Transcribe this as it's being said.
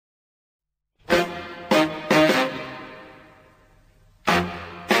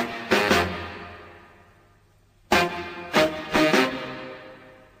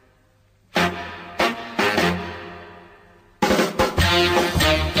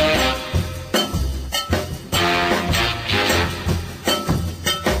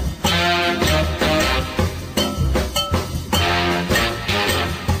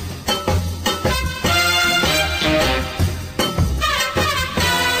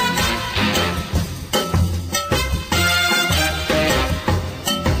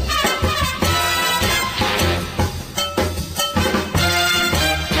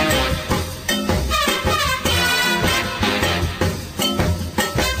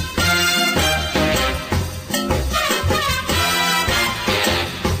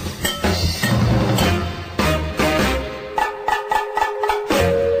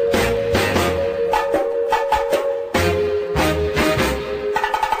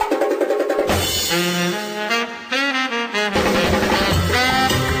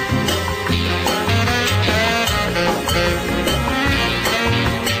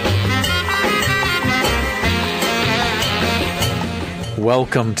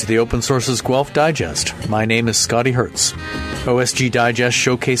Welcome to the Open Sources Guelph Digest. My name is Scotty Hertz. OSG Digest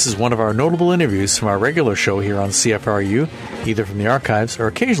showcases one of our notable interviews from our regular show here on CFRU, either from the archives or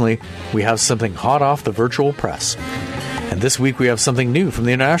occasionally we have something hot off the virtual press. And this week we have something new from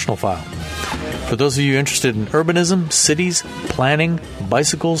the International File. For those of you interested in urbanism, cities, planning,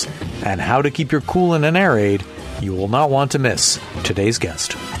 bicycles, and how to keep your cool in an air raid, you will not want to miss today's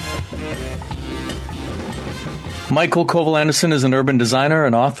guest. Mikael Colville-Andersen is an urban designer,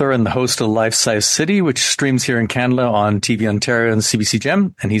 an author, and the host of Life Size City, which streams here in Canada on TV Ontario and CBC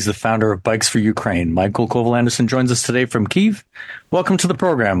Gem, and he's the founder of Bikes for Ukraine. Mikael Colville-Andersen joins us today from Kyiv. Welcome to the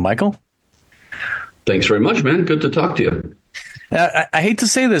program, Mikael. Thanks very much, man. Good to talk to you. I hate to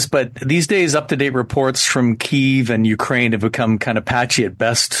say this, but these days up-to-date reports from Kyiv and Ukraine have become kind of patchy at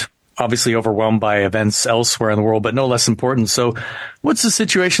best, obviously overwhelmed by events elsewhere in the world, but no less important. So what's the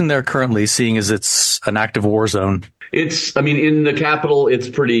situation there currently, seeing as it's an active war zone? In the capital,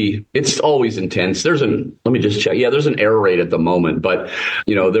 it's always intense. Let me just check. Yeah, there's an air raid at the moment, but,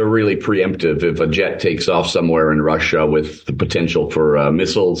 they're really preemptive. If a jet takes off somewhere in Russia with the potential for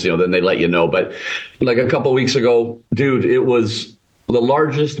missiles, then they let you know. But like a couple of weeks ago, dude, it was the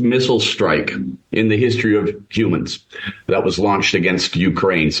largest missile strike in the history of humans that was launched against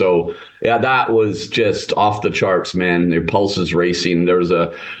Ukraine. So, yeah, that was just off the charts, man. Their pulses racing.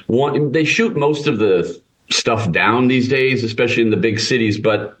 They shoot most of the stuff down these days, especially in the big cities.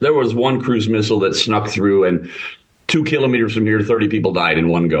 But there was one cruise missile that snuck through, and 2 kilometers from here, 30 people died in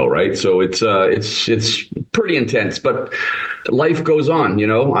one go. Right. So it's pretty intense, but life goes on,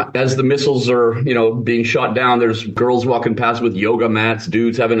 as the missiles are, being shot down. There's girls walking past with yoga mats,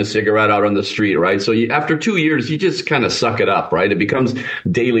 dudes having a cigarette out on the street. Right. So after 2 years, you just kind of suck it up. Right. It becomes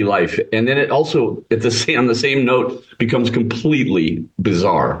daily life. And then it also, on the same note, becomes completely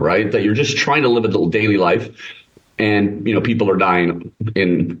bizarre. Right. That you're just trying to live a little daily life. And, people are dying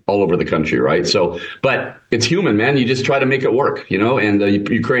all over the country, right? So, but it's human, man. You just try to make it work, and the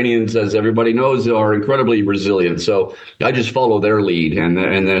Ukrainians, as everybody knows, are incredibly resilient. So I just follow their lead, and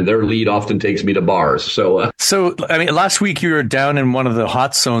their lead often takes me to bars. So, last week you were down in one of the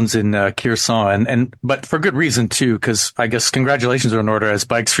hot zones in Kherson, but for good reason, too, because I guess congratulations are in order as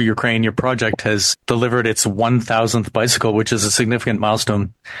Bikes for Ukraine. Your project has delivered its 1,000th bicycle, which is a significant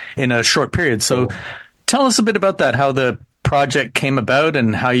milestone in a short period. So, tell us a bit about that, how the project came about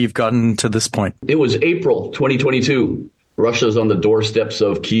and how you've gotten to this point. It was April 2022. Russia's on the doorsteps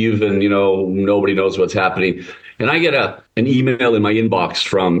of Kyiv, and, nobody knows what's happening. And I get an email in my inbox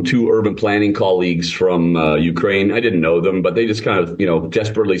from 2 urban planning colleagues from Ukraine. I didn't know them, but they just kind of,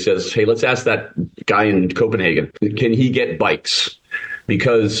 desperately says, hey, let's ask that guy in Copenhagen, can he get bikes?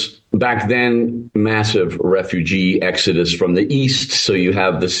 Because back then, massive refugee exodus from the east. So you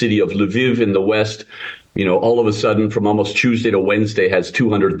have the city of Lviv in the west. All of a sudden, from almost Tuesday to Wednesday, has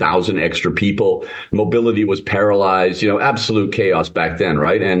 200,000 extra people. Mobility was paralyzed, absolute chaos back then,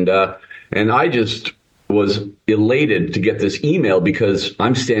 right? And I just was elated to get this email because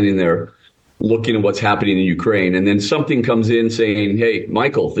I'm standing there looking at what's happening in Ukraine. And then something comes in saying, hey,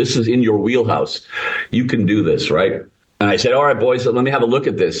 Michael, this is in your wheelhouse. You can do this, right? And I said, all right, boys, let me have a look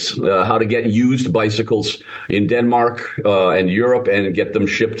at this, how to get used bicycles in Denmark and Europe and get them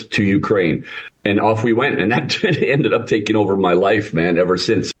shipped to Ukraine. And off we went. And that ended up taking over my life, man, ever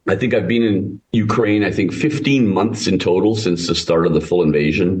since. I think I've been in Ukraine, 15 months in total since the start of the full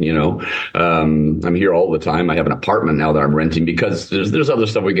invasion. I'm here all the time. I have an apartment now that I'm renting because there's other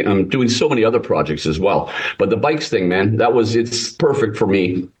stuff I'm doing so many other projects as well. But the bikes thing, man, it's perfect for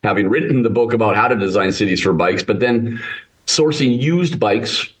me, having written the book about how to design cities for bikes, but then sourcing used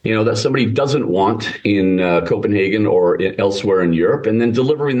bikes, that somebody doesn't want in Copenhagen or elsewhere in Europe, and then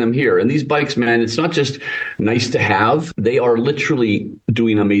delivering them here. And these bikes, man, it's not just nice to have. They are literally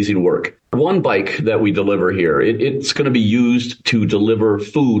doing amazing work. One bike that we deliver here, it's going to be used to deliver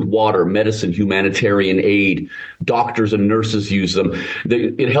food, water, medicine, humanitarian aid. Doctors and nurses use them.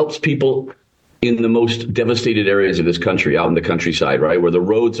 It helps people in the most devastated areas of this country, out in the countryside, right, where the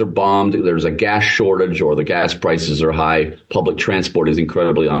roads are bombed, there's a gas shortage or the gas prices are high, public transport is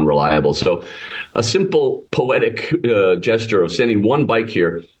incredibly unreliable. So a simple poetic gesture of sending one bike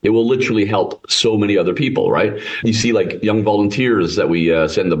here, it will literally help so many other people, right? You see like young volunteers that we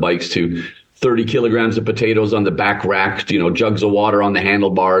send the bikes to, 30 kilograms of potatoes on the back rack, jugs of water on the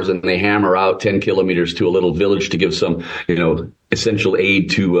handlebars, and they hammer out 10 kilometers to a little village to give some, essential aid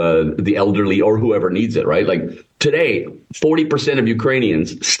to the elderly or whoever needs it, right? Like today, 40% of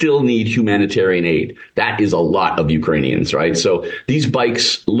Ukrainians still need humanitarian aid. That is a lot of Ukrainians, right? So these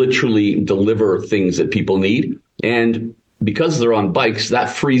bikes literally deliver things that people need. And because they're on bikes, that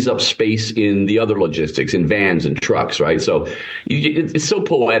frees up space in the other logistics, in vans and trucks, right? So it's so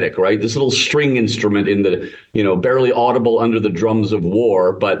poetic, right? This little string instrument in the, barely audible under the drums of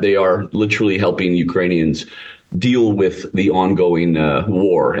war, but they are literally helping Ukrainians deal with the ongoing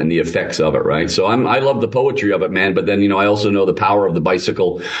war and the effects of it, right? So I love the poetry of it, man. But then, I also know the power of the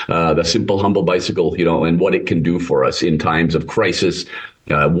bicycle, the simple, humble bicycle, and what it can do for us in times of crisis,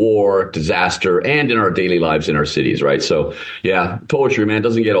 war, disaster, and in our daily lives in our cities, right? So, yeah, poetry, man,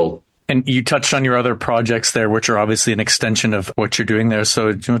 doesn't get old. And you touched on your other projects there, which are obviously an extension of what you're doing there.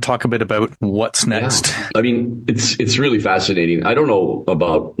 So do you want to talk a bit about what's next? Yeah. I mean, it's really fascinating. I don't know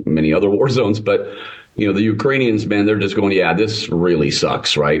about many other war zones, but the Ukrainians, man, they're just going, yeah, this really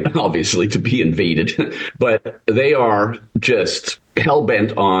sucks, right? Obviously, to be invaded. But they are just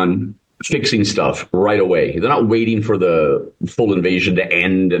hell-bent on fixing stuff right away. They're not waiting for the full invasion to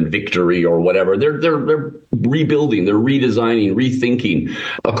end and victory or whatever. They're rebuilding, they're redesigning, rethinking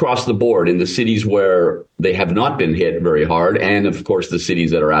across the board in the cities where they have not been hit very hard, and of course the cities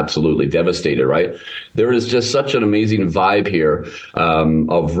that are absolutely devastated, right? There is just such an amazing vibe here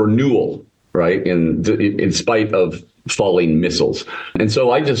of renewal, right? In spite of falling missiles. And so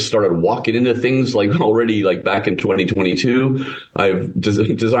I just started walking into things already back in 2022. I've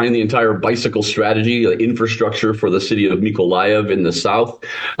designed the entire bicycle strategy, the infrastructure for the city of Mykolaiv in the south.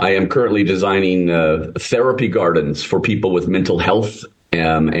 I am currently designing therapy gardens for people with mental health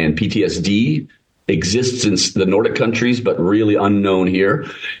and PTSD. Exists in the Nordic countries, but really unknown here.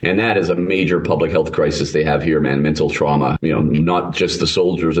 And that is a major public health crisis they have here, man. Mental trauma, not just the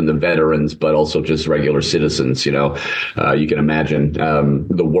soldiers and the veterans, but also just regular citizens. You can imagine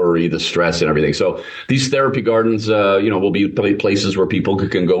the worry, the stress and everything. So these therapy gardens, will be places where people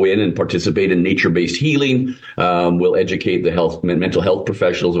can go in and participate in nature-based healing. We'll educate the mental health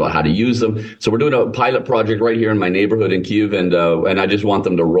professionals about how to use them. So we're doing a pilot project right here in my neighborhood in Kyiv. And I just want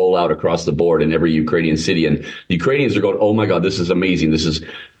them to roll out across the board in every Ukrainian city. And the Ukrainians are going, oh my God, this is amazing. This is,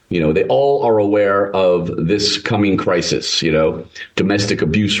 they all are aware of this coming crisis. Domestic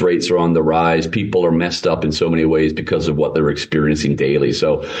abuse rates are on the rise. People are messed up in so many ways because of what they're experiencing daily.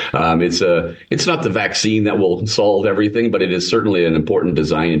 So it's not the vaccine that will solve everything, but it is certainly an important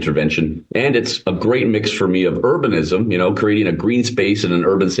design intervention. And it's a great mix for me of urbanism, creating a green space in an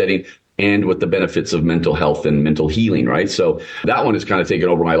urban setting, and with the benefits of mental health and mental healing, right? So that one has kind of taken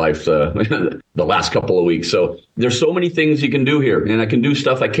over my life the last couple of weeks. So there's so many things you can do here, and I can do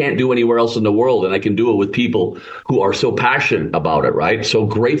stuff I can't do anywhere else in the world, and I can do it with people who are so passionate about it, right? So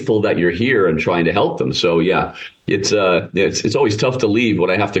grateful that you're here and trying to help them. So yeah, it's always tough to leave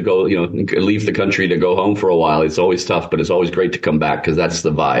when I have to go, leave the country to go home for a while. It's always tough, but it's always great to come back because that's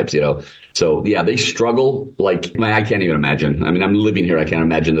the vibes, So yeah, they struggle I can't even imagine. I mean, I'm living here. I can't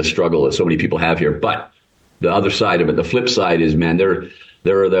imagine the struggle that so many people have here. But the other side of it, the flip side is, man, they're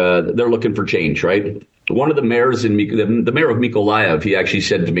looking for change, right? One of the mayors the mayor of Mykolaiv, he actually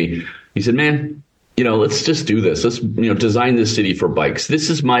said to me, he said, man, let's just do this. Let's, design this city for bikes. This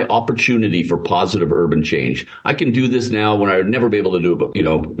is my opportunity for positive urban change. I can do this now when I would never be able to do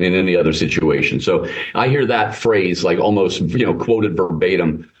it, in any other situation. So I hear that phrase almost, quoted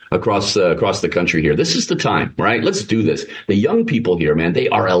verbatim across the country here. This is the time, right? Let's do this. The young people here, man, they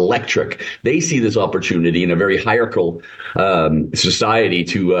are electric. They see this opportunity in a very hierarchical society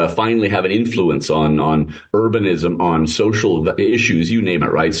to finally have an influence on urbanism, on social issues, you name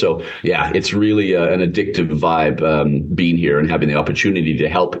it, right? So yeah, it's really an addictive vibe being here and having the opportunity to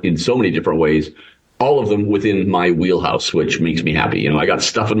help in so many different ways. All of them within my wheelhouse, which makes me happy. I got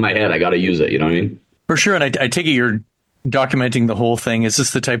stuff in my head. I got to use it. You know what I mean? For sure. And I take it you're documenting the whole thing. Is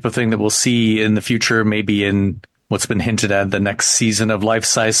this the type of thing that we'll see in the future, maybe in what's been hinted at, the next season of Life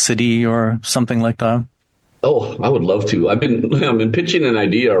Size City or something like that? Oh, I would love to. I've been pitching an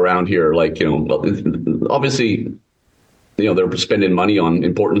idea around here, obviously, they're spending money on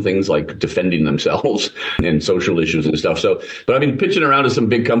important things like defending themselves and social issues and stuff. So, but I've been pitching around to some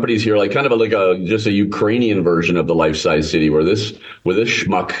big companies here, just a Ukrainian version of the Life Size City, where this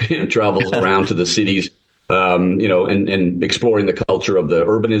schmuck travels around to the cities. And exploring the culture of the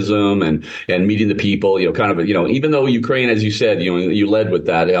urbanism and meeting the people, even though Ukraine, as you said, you led with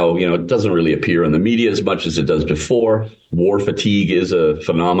that, it doesn't really appear in the media as much as it does before. War fatigue is a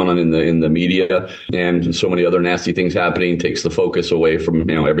phenomenon in the media, and so many other nasty things happening takes the focus away from,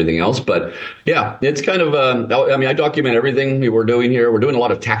 everything else. But yeah, it's kind of, I document everything we're doing here. We're doing a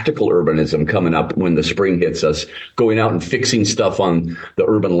lot of tactical urbanism coming up when the spring hits us, going out and fixing stuff on the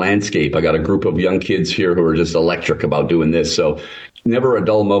urban landscape. I got a group of young kids here who are just electric about doing this. So never a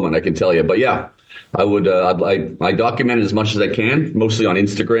dull moment, I can tell you. But yeah, I document as much as I can, mostly on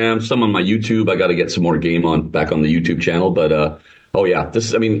Instagram, some on my YouTube. I got to get some more game back on the YouTube channel, but oh yeah,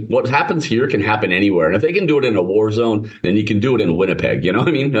 what happens here can happen anywhere. And if they can do it in a war zone, then you can do it in Winnipeg, you know what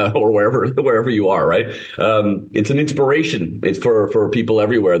I mean? Or wherever you are, right? It's an inspiration. It's for people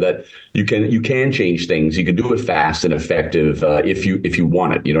everywhere that you can change things. You can do it fast and effective, if you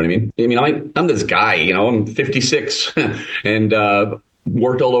want it. You know what I mean? I'm this guy, I'm 56 and,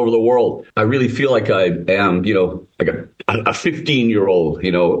 worked all over the world. I really feel like I am, like a 15-year-old,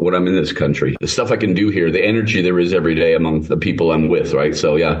 when I'm in this country. The stuff I can do here, the energy there is every day among the people I'm with, right?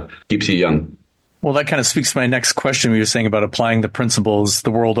 So yeah, keeps you young. Well, that kind of speaks to my next question. We were saying about applying the principles the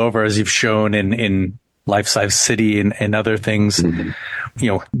world over, as you've shown in Life Size City and other things.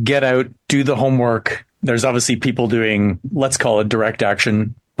 Mm-hmm. Get out, do the homework. There's obviously people doing, let's call it direct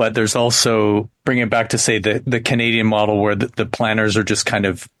action, but there's also bringing it back to, say, the Canadian model where the planners are just kind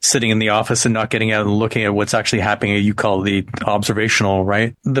of sitting in the office and not getting out and looking at what's actually happening. You call the observational,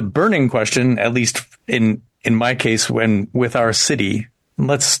 right? The burning question, at least in my case, with our city,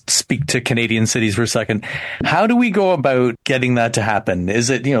 let's speak to Canadian cities for a second. How do we go about getting that to happen? Is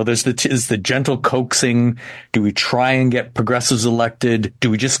it, is the gentle coaxing? Do we try and get progressives elected?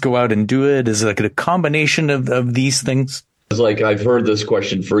 Do we just go out and do it? Is it like a combination of these things? It's like I've heard this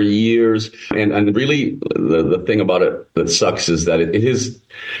question for years, and really the thing about it that sucks is that it is,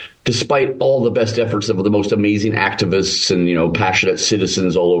 despite all the best efforts of the most amazing activists and passionate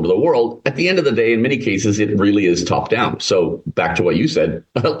citizens all over the world, at the end of the day, in many cases, it really is top down. So back to what you said,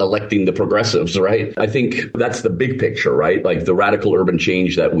 electing the progressives, right? I think that's the big picture, right? Like the radical urban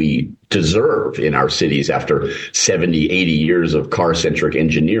change that we deserve in our cities after 70, 80 years of car-centric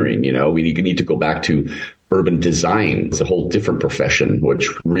engineering. We need to go back to urban design. It's a whole different profession, which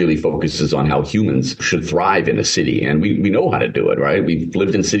really focuses on how humans should thrive in a city. And we know how to do it, right? We've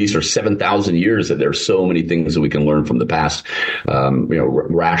lived in cities for 7,000 years, and there's so many things that we can learn from the past,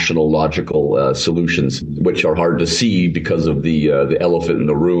 rational, logical solutions, which are hard to see because of the elephant in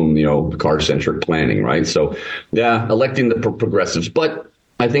the room, car-centric planning, right? So, yeah, electing the progressives. But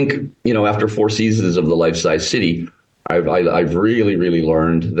I think, after 4 seasons of the Life Size City, I've really, really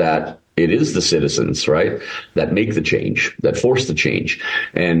learned that it is the citizens, right, that make the change, that force the change,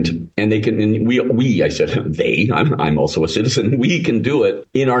 and they can. And we I said they. I'm also a citizen. We can do it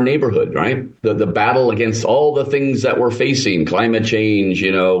in our neighborhood, right? The battle against all the things that we're facing: climate change,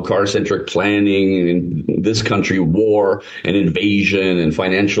 car-centric planning in this country, war and invasion and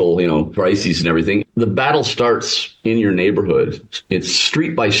financial, crises and everything. The battle starts in your neighborhood. It's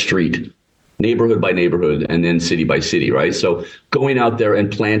street by street, neighborhood by neighborhood, and then city by city, right? So going out there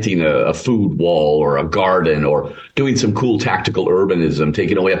and planting a food wall or a garden, or doing some cool tactical urbanism,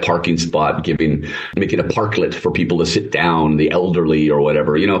 taking away a parking spot, making a parklet for people to sit down, the elderly or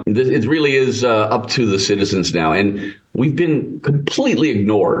whatever. It really is up to the citizens now. And we've been completely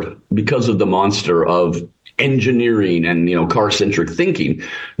ignored because of the monster of engineering and, car-centric thinking.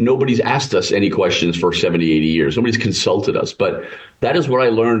 Nobody's asked us any questions for 70, 80 years. Nobody's consulted us. But that is what I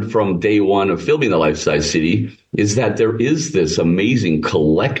learned from day one of filming The Life Size City, is that there is this amazing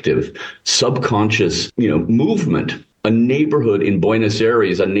collective, subconscious, movement. A neighborhood in Buenos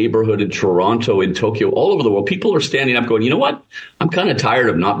Aires, a neighborhood in Toronto, in Tokyo, all over the world. People are standing up going, you know what? I'm kind of tired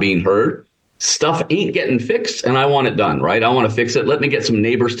of not being heard. Stuff ain't getting fixed, and I want it done, right? I want to fix it. Let me get some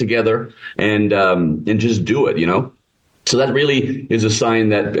neighbors together and just do it, So that really is a sign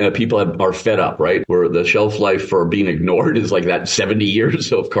that people are fed up, right? Where the shelf life for being ignored is like that 70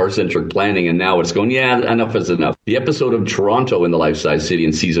 years of car-centric planning, and now it's going, yeah, enough is enough. The episode of Toronto in The Life Size City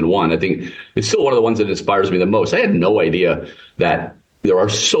in season 1, I think, is still one of the ones that inspires me the most. I had no idea that there are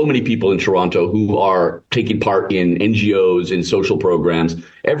so many people in Toronto who are taking part in NGOs, in social programs.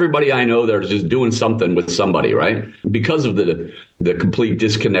 Everybody I know, they're just doing something with somebody, right? Because of the complete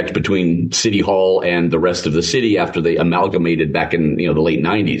disconnect between City Hall and the rest of the city after they amalgamated back in the late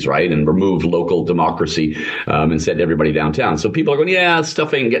 90s, right? And removed local democracy and sent everybody downtown. So people are going, yeah,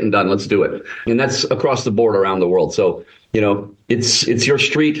 stuff ain't getting done. Let's do it. And that's across the board around the world. So, it's your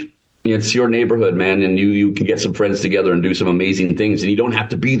street. It's your neighborhood, man, and you can get some friends together and do some amazing things. And you don't have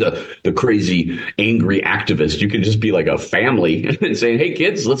to be the crazy, angry activist. You can just be like a family and saying, hey,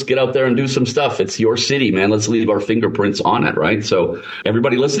 kids, let's get out there and do some stuff. It's your city, man. Let's leave our fingerprints on it, right? So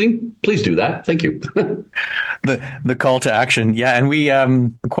everybody listening, please do that. Thank you. The call to action. Yeah, and we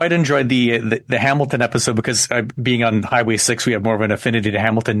quite enjoyed the Hamilton episode because being on Highway 6, we have more of an affinity to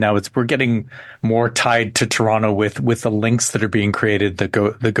Hamilton now. We're getting more tied to Toronto with the links that are being created,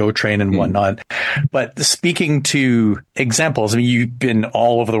 the GO train train and whatnot. But speaking to examples, I mean, you've been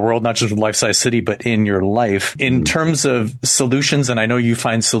all over the world, not just with Life Size City, but in your life. In terms of solutions, and I know you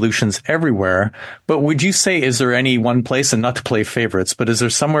find solutions everywhere, but would you say, is there any one place, and not to play favorites, but is there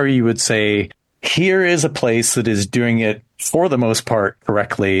somewhere you would say, here is a place that is doing it for the most part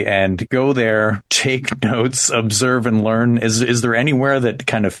correctly, and go there, take notes, observe and learn? Is there anywhere that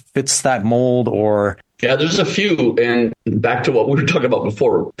kind of fits that mold? Or yeah, there's a few. And back to what we were talking about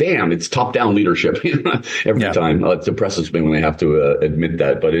before, damn, it's top-down leadership every time. It depresses me when I have to admit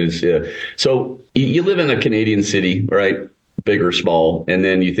that, but it is. So you live in a Canadian city, right? Big or small, and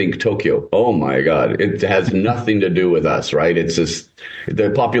then you think Tokyo. Oh my God, it has nothing to do with us, right? It's just the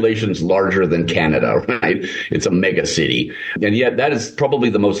population's larger than Canada, right? It's a mega city, and yet that is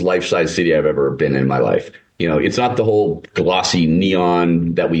probably the most life-size city I've ever been in my life. You know, it's not the whole glossy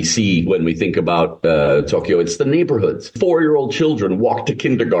neon that we see when we think about Tokyo. It's the neighborhoods. 4-year-old children walk to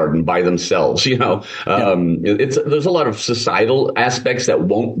kindergarten by themselves. You know, there's a lot of societal aspects that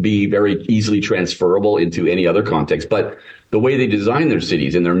won't be very easily transferable into any other context, but the way they design their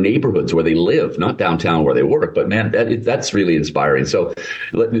cities and their neighborhoods where they live, not downtown where they work. But man, that's really inspiring. So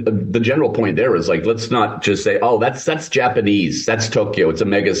the general point there is like, let's not just say, oh, that's Japanese. That's Tokyo. It's a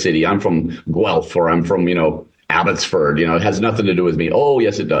mega city. I'm from Guelph, or I'm from, Abbotsford. It has nothing to do with me. Oh,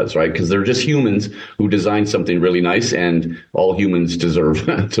 yes, it does. Right. Because they're just humans who design something really nice, and all humans deserve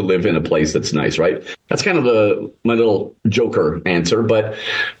to live in a place that's nice. Right. That's kind of my little joker answer. But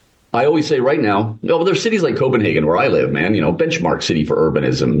I always say right now, there's cities like Copenhagen where I live, man, benchmark city for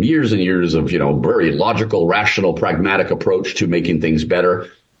urbanism, years and years of, very logical, rational, pragmatic approach to making things better.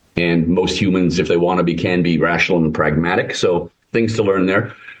 And most humans, if they want to be, can be rational and pragmatic. So things to learn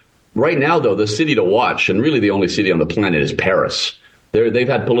there. Right now, though, the city to watch, and really the only city on the planet, is Paris. They've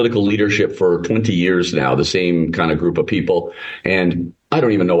had political leadership for 20 years now, the same kind of group of people. And I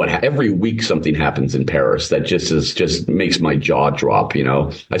don't even know every week something happens in Paris that just makes my jaw drop.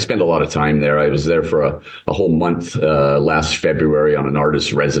 I spend a lot of time there. I was there for a whole month last February on an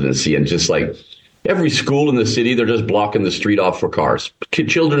artist residency, and just like every school in the city, they're just blocking the street off for cars.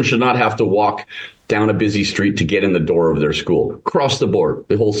 Children should not have to walk down a busy street to get in the door of their school. Across the board,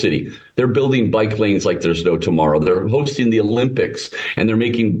 the whole city. They're building bike lanes like there's no tomorrow. They're hosting the Olympics, and they're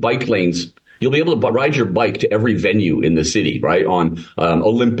making bike lanes. You'll be able to ride your bike to every venue in the city, right? On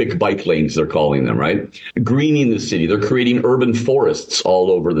Olympic bike lanes, they're calling them, right? Greening the city. They're creating urban forests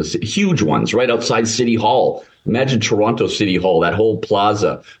all over the city, huge ones, right outside City Hall. Imagine Toronto City Hall, that whole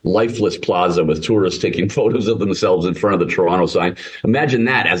plaza, lifeless plaza with tourists taking photos of themselves in front of the Toronto sign. Imagine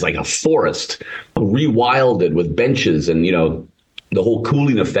that as like a forest, rewilded with benches and, the whole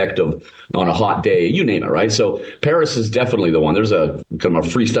cooling effect of on a hot day, you name it, right? So Paris is definitely the one. There's a kind of a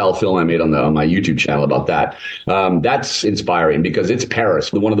freestyle film I made on my YouTube channel about that. That's inspiring because it's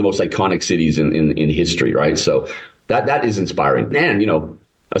Paris, one of the most iconic cities in history, right? So that is inspiring. And,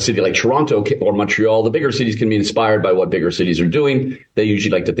 a city like Toronto or Montreal, the bigger cities can be inspired by what bigger cities are doing. They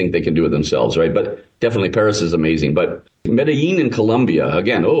usually like to think they can do it themselves, right? But definitely Paris is amazing. But Medellin in Colombia,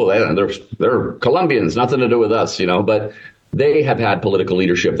 again, they're Colombians, nothing to do with us, but they have had political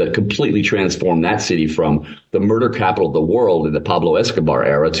leadership that completely transformed that city from the murder capital of the world in the Pablo Escobar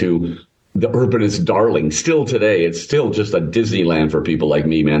era to the urbanist darling. Still today, it's still just a Disneyland for people like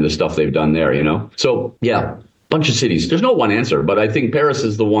me, man, the stuff they've done there, So, yeah. Bunch of cities. There's no one answer, but I think Paris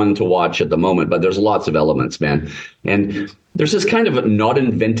is the one to watch at the moment. But there's lots of elements, man. And there's this kind of not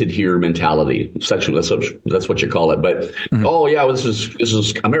invented here mentality. That's what you call it. But this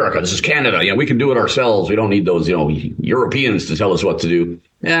is America. This is Canada. We can do it ourselves. We don't need those Europeans to tell us what to do.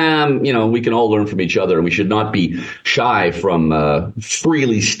 We can all learn from each other, and we should not be shy from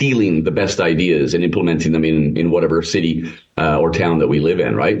freely stealing the best ideas and implementing them in whatever city or town that we live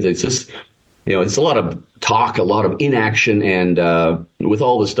in. Right? It's just. It's a lot of talk, a lot of inaction, and with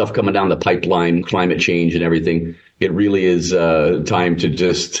all the stuff coming down the pipeline, climate change and everything, it really is time to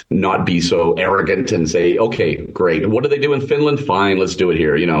just not be so arrogant and say, okay, great. What do they do in Finland? Fine, let's do it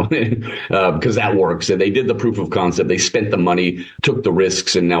here, because that works. And they did the proof of concept. They spent the money, took the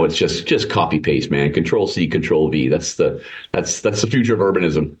risks, and now it's just copy paste, man. Control C, Control V. That's the future of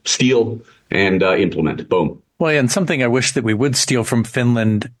urbanism. Steal and implement. Boom. Well, and something I wish that we would steal from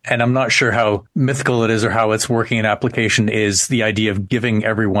Finland, and I'm not sure how mythical it is or how it's working in application, is the idea of giving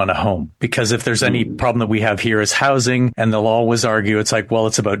everyone a home. Because if there's any problem that we have here is housing, and they'll always argue it's like, well,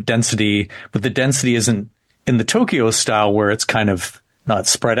 it's about density, but the density isn't in the Tokyo style where it's kind of not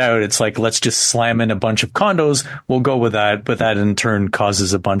spread out. It's like, let's just slam in a bunch of condos. We'll go with that. But that in turn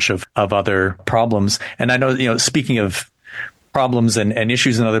causes a bunch of other problems. And I know, speaking of problems and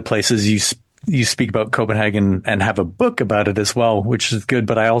issues in other places, you you speak about Copenhagen and have a book about it as well, which is good.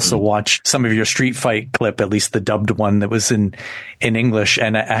 But I also watched some of your street fight clip, at least the dubbed one that was in English.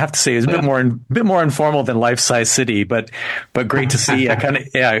 And I have to say, it was a bit more informal than Life Size City, but great to see.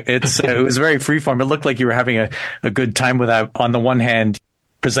 It was very freeform. It looked like you were having a good time with that. On the one hand,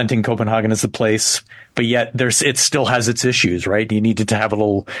 presenting Copenhagen as a place, but yet it still has its issues, right? You needed to have a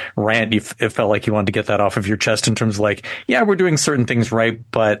little rant. It felt like you wanted to get that off of your chest in terms of like, yeah, we're doing certain things right,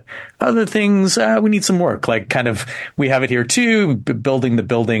 but other things, we need some work. Like kind of, we have it here too, building the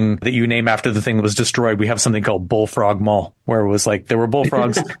building that you name after the thing that was destroyed. We have something called Bullfrog Mall, where it was like, there were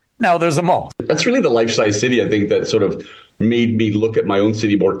bullfrogs. Now there's a mall. That's really the life-size city, I think, that sort of made me look at my own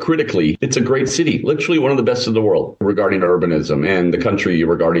city more critically. It's a great city, literally one of the best in the world regarding urbanism and the country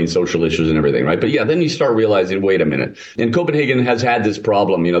regarding social issues and everything, right? But yeah, then you start realizing, wait a minute. And Copenhagen has had this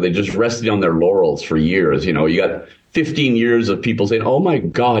problem, they just rested on their laurels for years. You got 15 years of people saying, oh my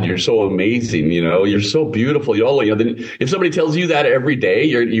God, you're so amazing. You're so beautiful. Then if somebody tells you that every day,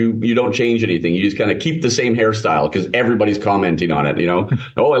 you don't change anything. You just kind of keep the same hairstyle because everybody's commenting on it.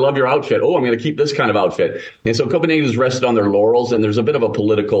 Oh, I love your outfit. Oh, I'm going to keep this kind of outfit. And so Copenhagen has rested on their laurels, and there's a bit of a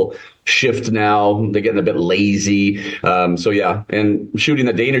political shift now. They're getting a bit lazy. So yeah, and shooting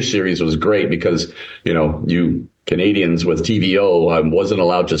the Danish series was great because, you Canadians with TVO wasn't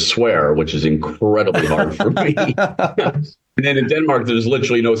allowed to swear, which is incredibly hard for me. And then in Denmark, there's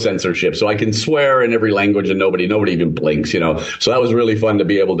literally no censorship. So I can swear in every language and nobody even blinks, So that was really fun to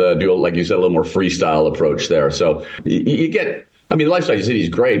be able to do, like you said, a little more freestyle approach there. So you get, Lifestyle City is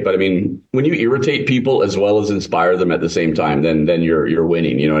great, but when you irritate people as well as inspire them at the same time, then you're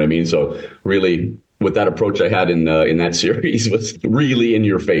winning. You know what I mean? So really, with that approach I had in that series was really in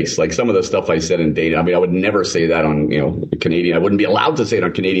your face. Like some of the stuff I said in dating, I would never say that on, Canadian. I wouldn't be allowed to say it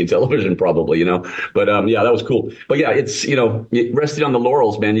on Canadian television probably, but yeah, that was cool. But yeah, it's, resting on the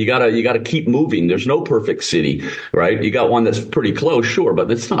laurels, man. You gotta keep moving. There's no perfect city, right? You got one that's pretty close, sure, but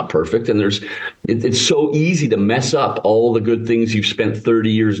it's not perfect. And it's so easy to mess up all the good things you've spent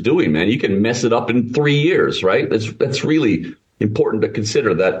 30 years doing, man. You can mess it up in 3 years, right? That's really important to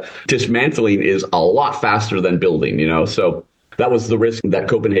consider, that dismantling is a lot faster than building, So that was the risk that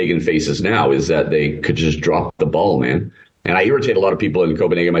Copenhagen faces now, is that they could just drop the ball, man. And I irritate a lot of people in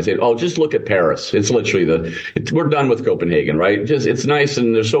Copenhagen. I say, oh, just look at Paris. It's literally we're done with Copenhagen, right? It's nice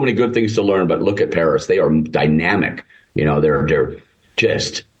and there's so many good things to learn, but look at Paris. They are dynamic. They're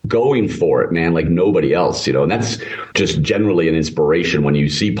just going for it, man, like nobody else, and that's just generally an inspiration when you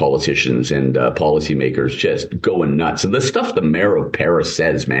see politicians and policymakers just going nuts. And the stuff the mayor of Paris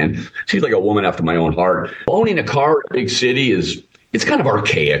says, man, she's like a woman after my own heart. Owning a car in a big city it's kind of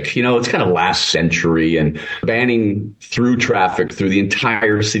archaic, it's kind of last century, and banning through traffic through the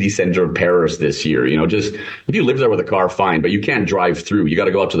entire city center of Paris this year, just if you live there with a car, fine, but you can't drive through. You got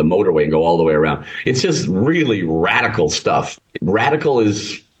to go out to the motorway and go all the way around. It's just really radical stuff. Radical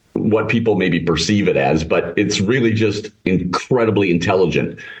is what people maybe perceive it as, but it's really just incredibly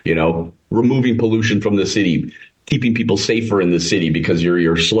intelligent, removing pollution from the city, keeping people safer in the city because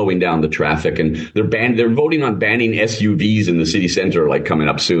you're slowing down the traffic, and they're voting on banning SUVs in the city center, like coming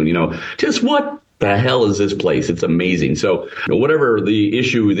up soon. Just what the hell is this place? It's amazing. So whatever the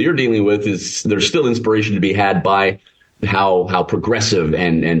issue that you're dealing with is, there's still inspiration to be had by how progressive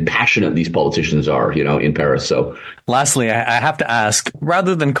and passionate these politicians are, in Paris. So lastly, I have to ask,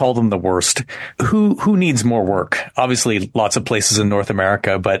 rather than call them the worst, who needs more work? Obviously, lots of places in North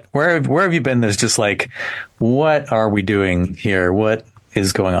America, but where have you been? There's just like, what are we doing here? What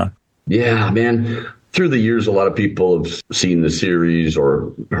is going on? Yeah, man. Through the years, a lot of people have seen the series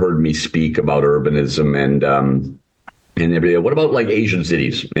or heard me speak about urbanism and every day, what about like Asian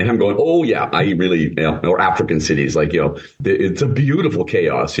cities? And I'm going, oh yeah, I really, or African cities, like, it's a beautiful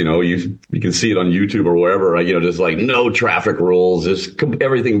chaos. You can see it on YouTube or wherever, just like no traffic rules, just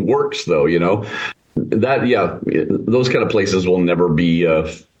everything works though, that, yeah, those kind of places will never be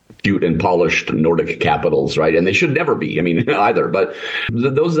cute and polished Nordic capitals, right? And they should never be, either. But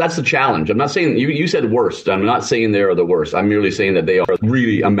that's the challenge. I'm not saying, you said worst. I'm not saying they are the worst. I'm merely saying that they are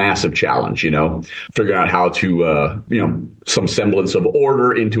really a massive challenge, figuring out how to, some semblance of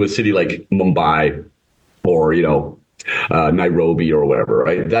order into a city like Mumbai or, Nairobi or whatever,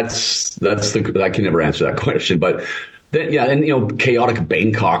 right? I can never answer that question. But then, yeah, and, chaotic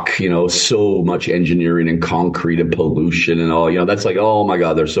Bangkok, so much engineering and concrete and pollution and all, that's like, oh my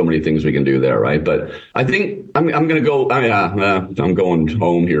God, there's so many things we can do there, right? But I think I'm going to go, I'm going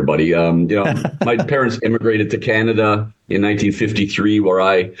home here, buddy. My parents immigrated to Canada in 1953, where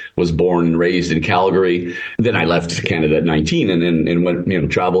I was born and raised in Calgary. Then I left Canada at 19 and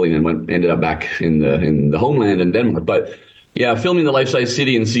went, traveling and ended up back in the homeland in Denmark. But Yeah, filming the Life-Size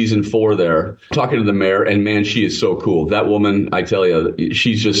City in season 4 there, talking to the mayor, and man, she is so cool. That woman, I tell you,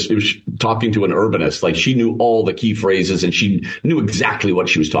 she's just talking to an urbanist. Like, she knew all the key phrases and she knew exactly what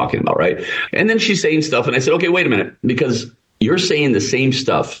she was talking about, right? And then she's saying stuff, and I said, okay, wait a minute, because you're saying the same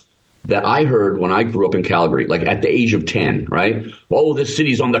stuff that I heard when I grew up in Calgary, like at the age of 10, right? Oh, this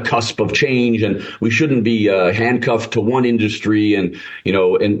city's on the cusp of change and we shouldn't be handcuffed to one industry and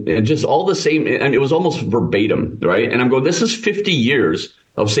just all the same. And it was almost verbatim, right? And I'm going, this is 50 years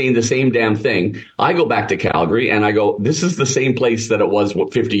of saying the same damn thing. I go back to Calgary and I go, this is the same place that it was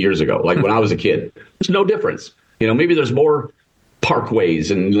 50 years ago, like when I was a kid. There's no difference. Maybe there's more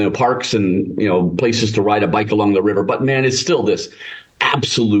parkways and parks and places to ride a bike along the river, but man, it's still this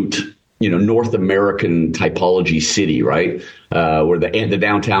absolute, North American typology city, right? Where the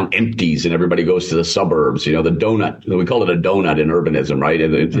downtown empties and everybody goes to the suburbs. The donut, we call it a donut in urbanism, right?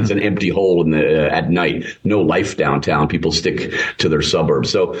 It's an empty hole at night. No life downtown. People stick to their suburbs.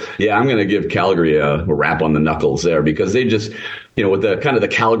 So yeah, I'm going to give Calgary a rap on the knuckles there because they just, with the kind of the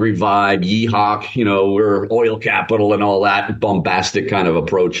Calgary vibe, yeehawk, we're oil capital and all that bombastic kind of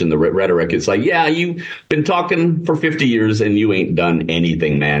approach and the rhetoric. It's like, yeah, you've been talking for 50 years and you ain't done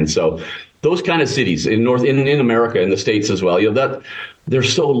anything, man. So those kind of cities in America, in the States as well, that they're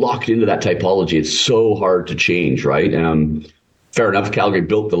so locked into that typology. It's so hard to change, right? Fair enough, Calgary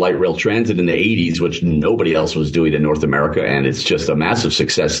built the light rail transit in the 80s, which nobody else was doing in North America, and it's just a massive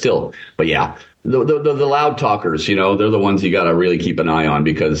success still. But yeah, the loud talkers, they're the ones you got to really keep an eye on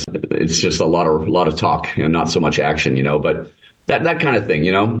because it's just a lot of talk and not so much action, But that kind of thing,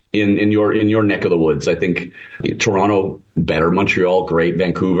 in your neck of the woods. I think Toronto better, Montreal great,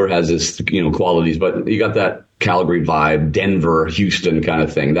 Vancouver has its qualities, but you got that Calgary vibe, Denver, Houston kind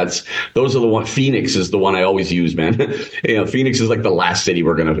of thing. Those are the one. Phoenix is the one I always use, man. Phoenix is like the last city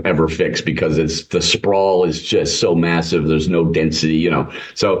we're going to ever fix because the sprawl is just so massive. There's no density,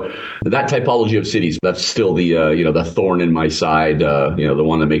 So that typology of cities, that's still the thorn in my side, the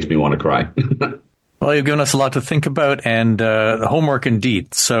one that makes me want to cry. Well, you've given us a lot to think about and homework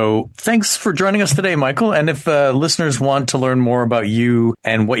indeed. So thanks for joining us today, Michael. And if listeners want to learn more about you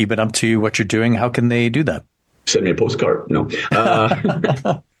and what you've been up to, what you're doing, how can they do that? Send me a postcard. No.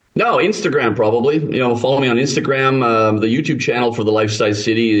 No, Instagram probably. Follow me on Instagram, the YouTube channel for the Life-Size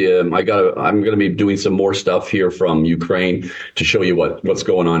City. I'm going to be doing some more stuff here from Ukraine to show you what's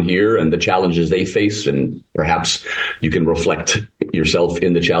going on here and the challenges they face, and perhaps you can reflect yourself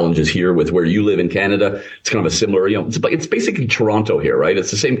in the challenges here with where you live in Canada. It's kind of a similar, it's basically Toronto here, right?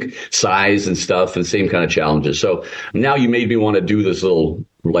 It's the same size and stuff and same kind of challenges. So now you made me want to do this little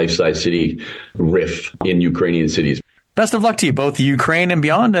Life-Size City riff in Ukrainian cities. Best of luck to you, both Ukraine and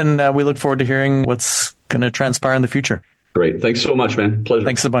beyond, and we look forward to hearing what's going to transpire in the future. Great. Thanks so much, man. Pleasure.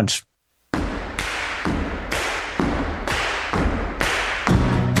 Thanks a bunch.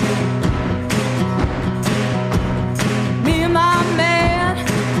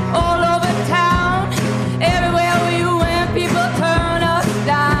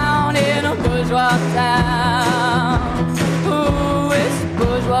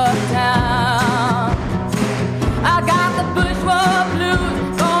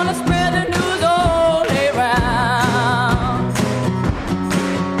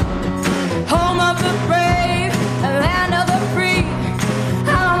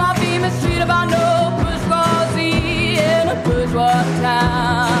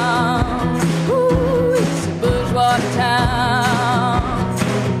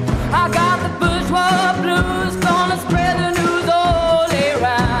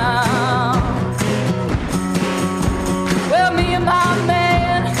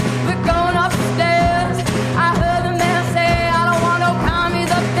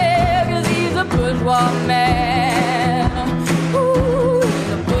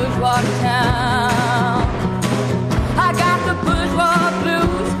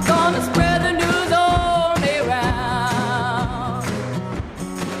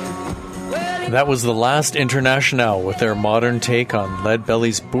 That was the Last Internationale with their modern take on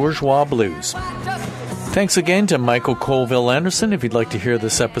Leadbelly's Bourgeois Blues. Thanks again to Mikael Colville-Andersen. If you'd like to hear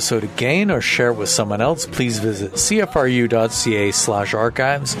this episode again or share it with someone else, please visit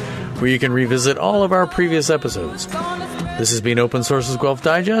cfru.ca/archives, where you can revisit all of our previous episodes. This has been Open Sources Guelph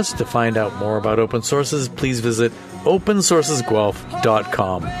Digest. To find out more about open sources, please visit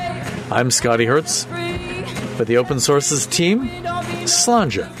opensourcesguelph.com. I'm Scotty Hertz. For the Open Sources team,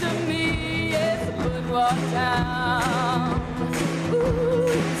 Slanja.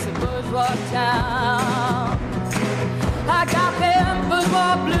 Town.